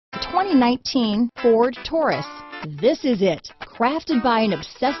2019 Ford Taurus. This is it. Crafted by an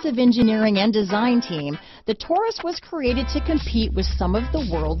obsessive engineering and design team, the Taurus was created to compete with some of the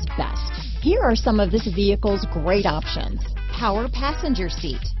world's best. Here are some of this vehicle's great options: power passenger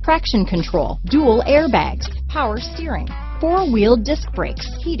seat, traction control, dual airbags, power steering, four-wheel disc brakes,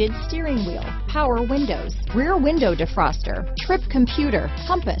 heated steering wheel, power windows, rear window defroster, trip computer,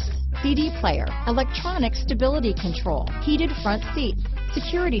 compass, CD player, electronic stability control, heated front seats,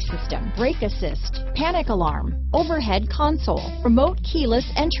 security system, brake assist, panic alarm, overhead console, remote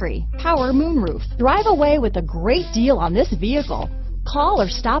keyless entry, power moonroof. Drive away with a great deal on this vehicle. Call or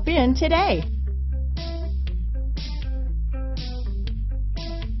stop in today.